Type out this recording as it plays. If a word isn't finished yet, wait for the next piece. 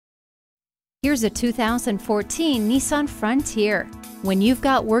Here's a 2014 Nissan Frontier. When you've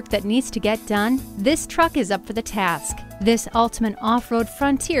got work that needs to get done, this truck is up for the task. This ultimate off-road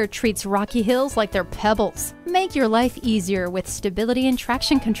Frontier treats rocky hills like they're pebbles. Make your life easier with stability and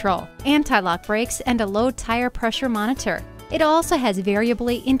traction control, anti-lock brakes, and a low tire pressure monitor. It also has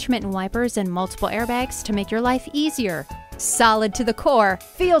variably intermittent wipers and multiple airbags to make your life easier. Solid to the core,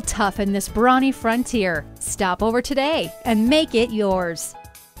 feel tough in this brawny Frontier. Stop over today and make it yours.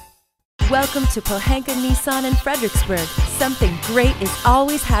 Welcome to Pohanka Nissan in Fredericksburg. Something great is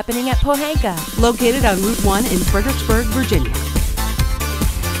always happening at Pohanka. Located on Route 1 in Fredericksburg, Virginia.